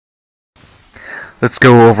Let's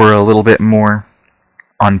go over a little bit more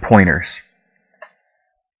on pointers.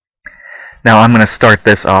 Now I'm going to start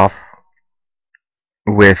this off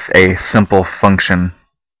with a simple function.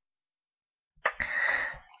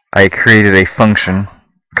 I created a function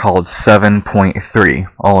called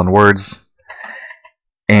 7.3, all in words,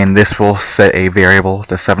 and this will set a variable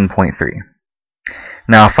to 7.3.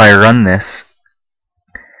 Now if I run this,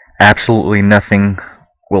 absolutely nothing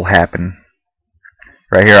will happen.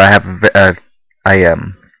 Right here I have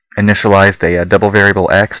initialized a double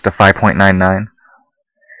variable x to 5.99.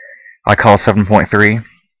 I call 7.3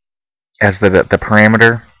 as the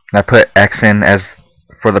parameter. I put x in as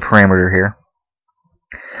for the parameter here.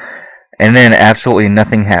 And then absolutely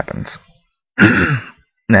nothing happens.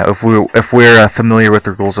 Now, if we're familiar with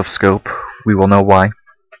the rules of scope, we will know why.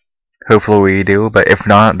 Hopefully we do, but if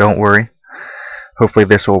not, don't worry. Hopefully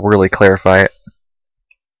this will really clarify it.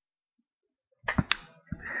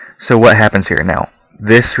 So what happens here now?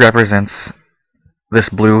 This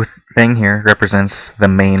blue thing here represents the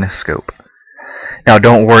main scope. Now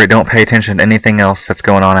don't worry, don't pay attention to anything else that's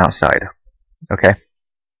going on outside. Okay?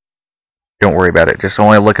 Don't worry about it. Just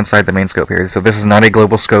only look inside the main scope here. So this is not a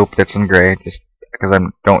global scope that's in gray, just because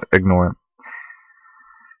don't ignore it.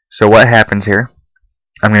 So what happens here?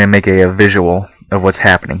 I'm going to make a visual of what's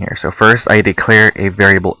happening here. So first I declare a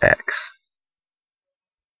variable x.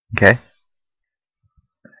 Okay?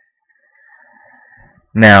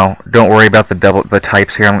 Now, don't worry about the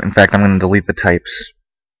types here. In fact, I'm going to delete the types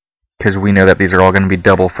because we know that these are all going to be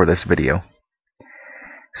double for this video.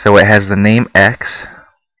 So it has the name x,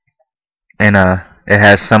 and it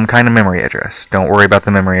has some kind of memory address. Don't worry about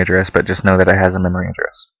the memory address, but just know that it has a memory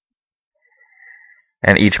address.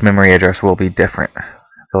 And each memory address will be different.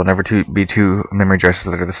 There'll never be two memory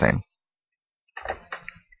addresses that are the same.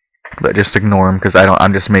 But just ignore them because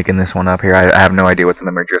I'm just making this one up here. I have no idea what the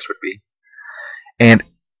memory address would be. And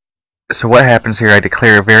so what happens here, I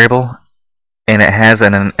declare a variable, and it has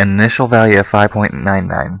an initial value of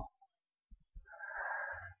 5.99.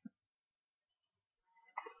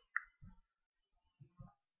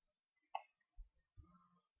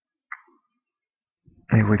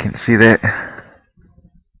 Maybe we can see that.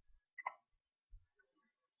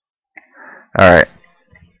 Alright,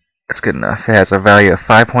 that's good enough. It has a value of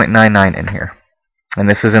 5.99 in here. And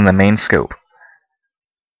this is in the main scope.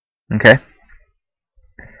 Okay?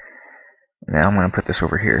 Now I'm going to put this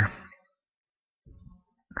over here.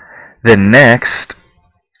 Then next,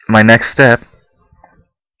 my next step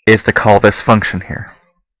is to call this function here.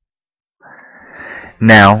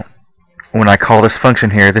 Now, when I call this function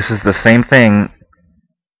here, this is the same thing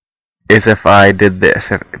as if I did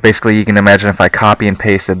this. Basically, you can imagine if I copy and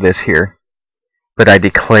pasted this here, but I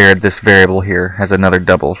declared this variable here as another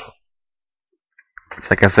double. It's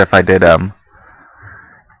like as if I did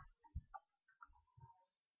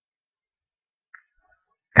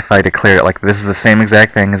if I declare it like this is the same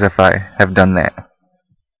exact thing as if I have done that.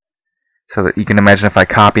 So that you can imagine if I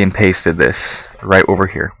copy and pasted this right over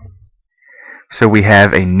here. So we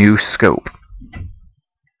have a new scope.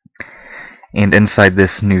 And inside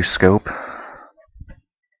this new scope,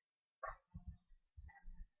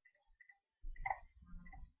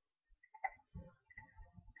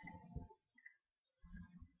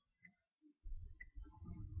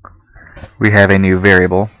 we have a new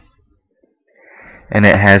variable, and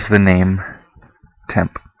it has the name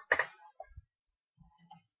temp.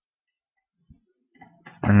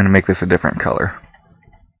 I'm going to make this a different color.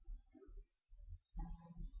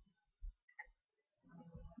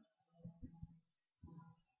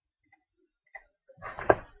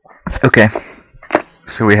 Okay,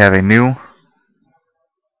 so we have a new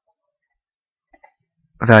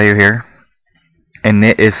value here, and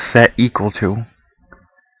it is set equal to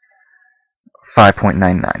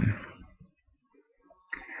 5.99.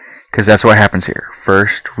 Because that's what happens here.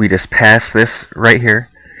 First, we just pass this right here.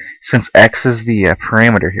 Since x is the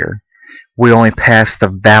parameter here, we only pass the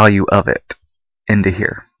value of it into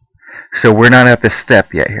here. So we're not at this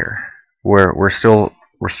step yet here. We're still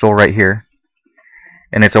right here,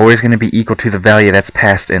 and it's always going to be equal to the value that's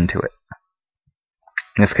passed into it.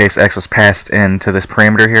 In this case, x was passed into this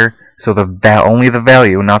parameter here, so only the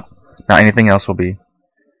value, not anything else, will be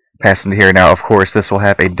passed into here. Now, of course, this will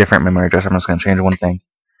have a different memory address. I'm just going to change one thing.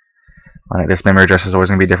 Alright, this memory address is always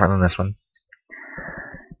going to be different than this one.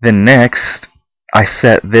 Then next, I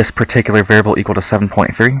set this particular variable equal to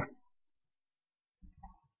 7.3.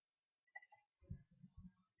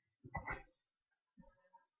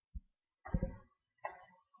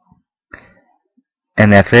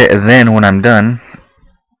 And that's it. And then when I'm done,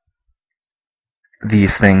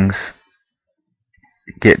 these things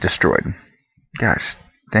get destroyed. Gosh,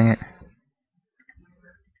 dang it.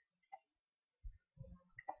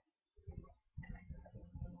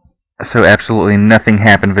 So absolutely nothing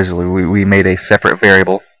happened visually. We made a separate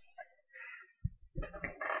variable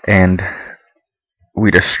and we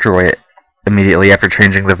destroy it immediately after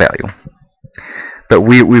changing the value. But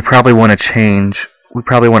we probably want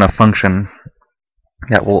a function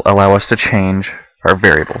that will allow us to change our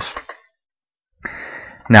variables.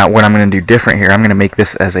 Now what I'm going to do different here, I'm going to make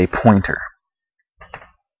this as a pointer.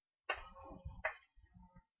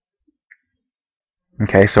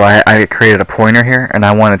 Okay, so I created a pointer here, and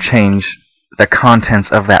I want to change the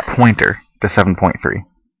contents of that pointer to 7.3.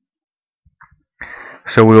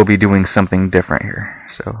 So we will be doing something different here.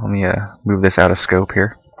 So let me move this out of scope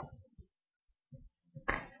here.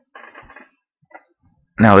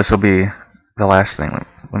 Now this will be the last thing.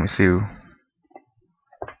 Let me see where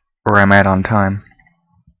I'm at on time.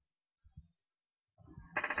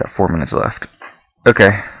 Got 4 minutes left.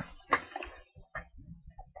 Okay.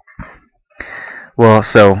 Well,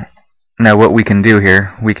 so now what we can do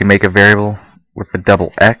here, we can make a variable with the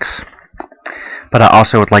double x, but I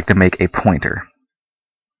also would like to make a pointer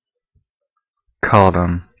called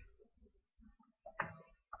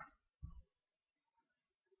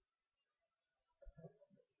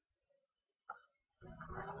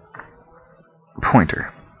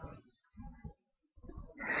pointer.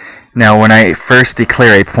 Now when I first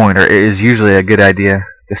declare a pointer, it is usually a good idea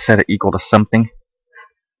to set it equal to something,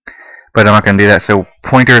 but I'm not going to do that. So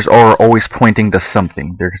pointers are always pointing to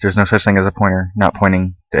something. There's no such thing as a pointer not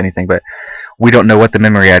pointing to anything, but we don't know what the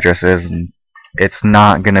memory address is, and it's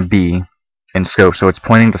not going to be in scope, so it's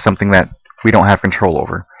pointing to something that we don't have control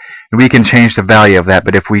over. And we can change the value of that,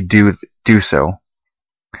 but if we do so,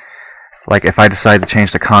 like if I decide to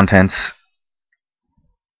change the contents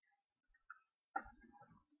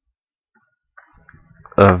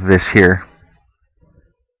of this here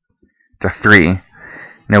to 3,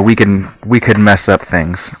 now we could mess up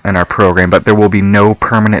things in our program, but there will be no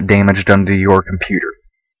permanent damage done to your computer.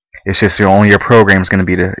 It's just only your program is going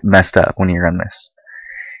to be messed up when you run this.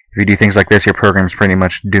 If you do things like this, your program's pretty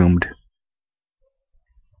much doomed.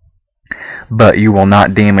 But you will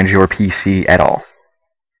not damage your PC at all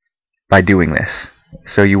by doing this.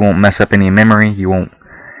 So you won't mess up any memory, you won't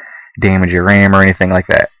damage your RAM or anything like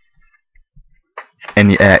that.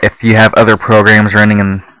 And if you have other programs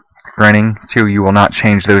running too, you will not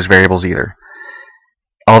change those variables either.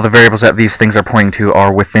 All the variables that these things are pointing to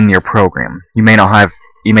are within your program. You may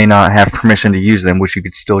not have permission to use them, which you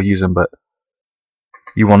could still use them, but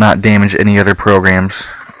you will not damage any other programs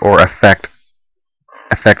or affect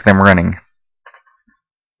them running,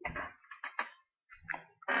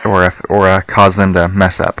 or cause them to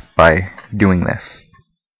mess up by doing this.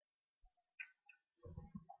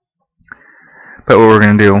 But what we're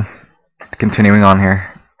going to do, continuing on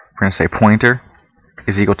here, we're going to say pointer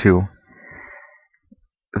is equal to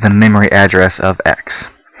the memory address of x.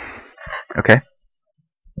 Okay?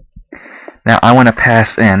 Now I want to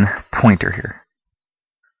pass in pointer here.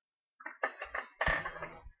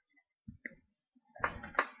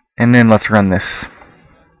 And then let's run this.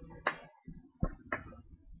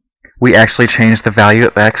 We actually changed the value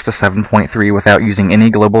of x to 7.3 without using any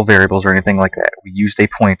global variables or anything like that. We used a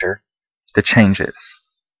pointer to change it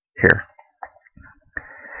here.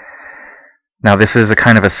 Now this is a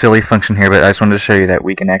kind of a silly function here, but I just wanted to show you that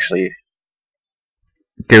we can actually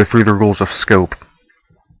go through the rules of scope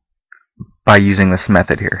by using this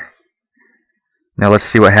method here. Now let's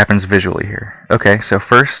see what happens visually here. Okay, so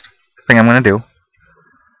first thing I'm going to do,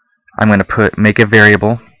 I'm going to make a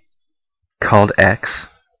variable called x,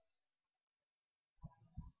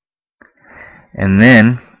 and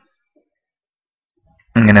then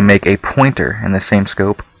I'm going to make a pointer in the same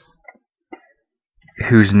scope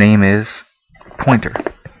whose name is pointer.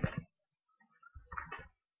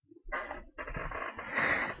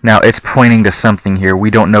 Now it's pointing to something here. We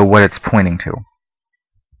don't know what it's pointing to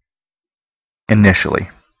initially.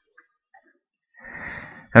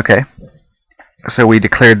 Okay, so we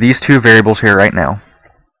declared these two variables here right now.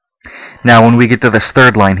 Now when we get to this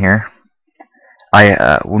third line here,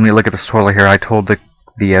 when we look at this tutorial here, I told the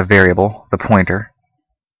variable, the pointer,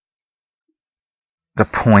 to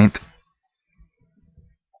point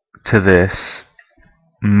to this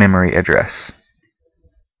memory address.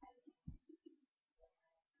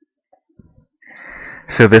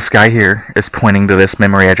 So this guy here is pointing to this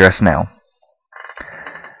memory address now.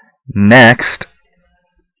 Next,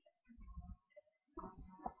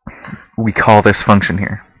 we call this function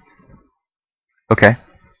here. Okay?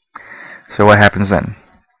 So what happens then?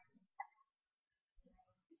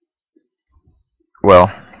 Well,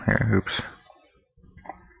 here, oops.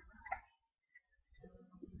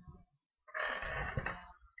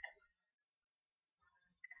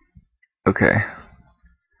 Okay.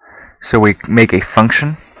 So we make a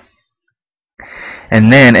function,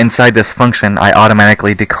 and then inside this function I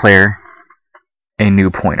automatically declare a new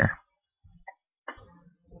pointer.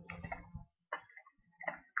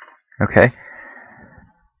 Okay?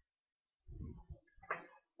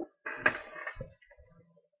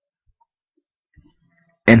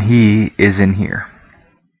 And he is in here.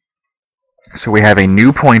 So we have a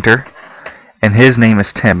new pointer, and his name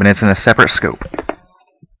is Tim, and it's in a separate scope.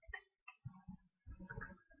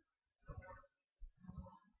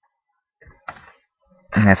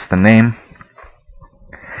 And that's the name.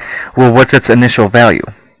 Well, what's its initial value?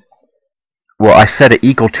 Well, I set it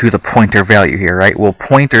equal to the pointer value here, right? Well,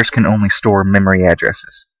 pointers can only store memory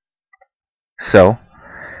addresses. So,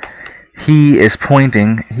 he is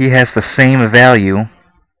pointing, he has the same value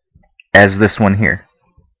as this one here.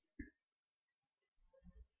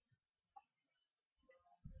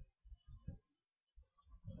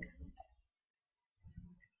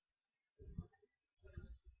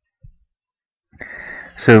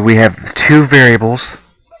 So we have two variables.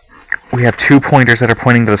 We have two pointers that are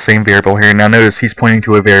pointing to the same variable here. Now notice he's pointing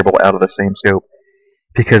to a variable out of the same scope,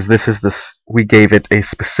 because this is this. We gave it a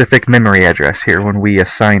specific memory address here when we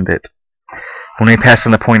assigned it. When we pass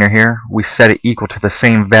in the pointer here, we set it equal to the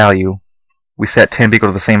same value. We set temp equal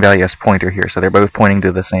to the same value as pointer here, so they're both pointing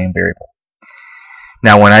to the same variable.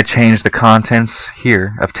 Now when I change the contents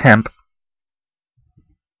here of temp,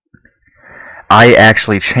 I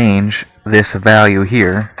actually change this value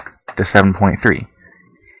here to 7.3,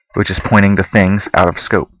 which is pointing to things out of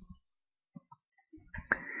scope.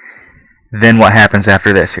 Then what happens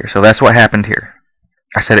after this here? So that's what happened here.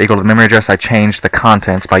 I set it equal to the memory address. I changed the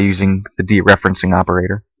contents by using the dereferencing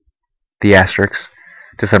operator, the asterisk,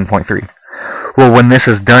 to 7.3. Well, when this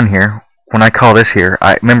is done here, when I call this here,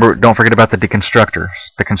 remember, don't forget about the deconstructors,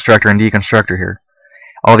 the constructor and deconstructor here.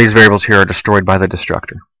 All these variables here are destroyed by the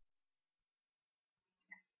destructor.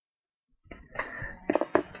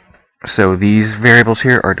 So these variables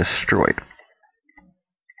here are destroyed.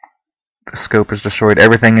 The scope is destroyed.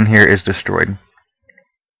 Everything in here is destroyed.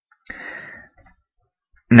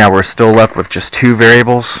 Now we're still left with just two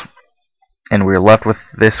variables, and we're left with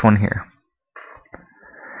this one here.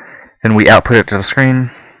 Then we output it to the screen.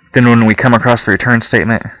 Then when we come across the return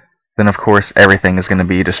statement, then of course everything is going to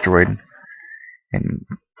be destroyed, and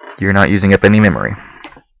you're not using up any memory.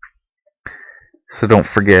 So don't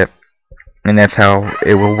forget, and that's how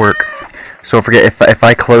it will work. So don't forget, if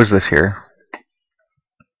I close this here,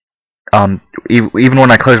 even when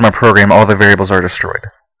I close my program, all the variables are destroyed.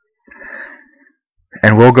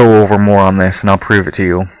 And we'll go over more on this, and I'll prove it to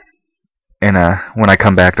you when I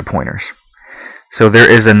come back to pointers. So there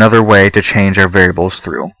is another way to change our variables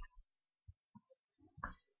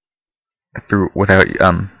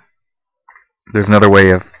there's another way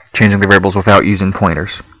of changing the variables without using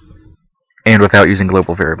pointers and without using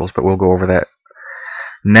global variables, but we'll go over that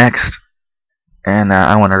next. And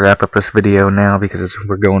I want to wrap up this video now because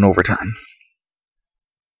we're going over time.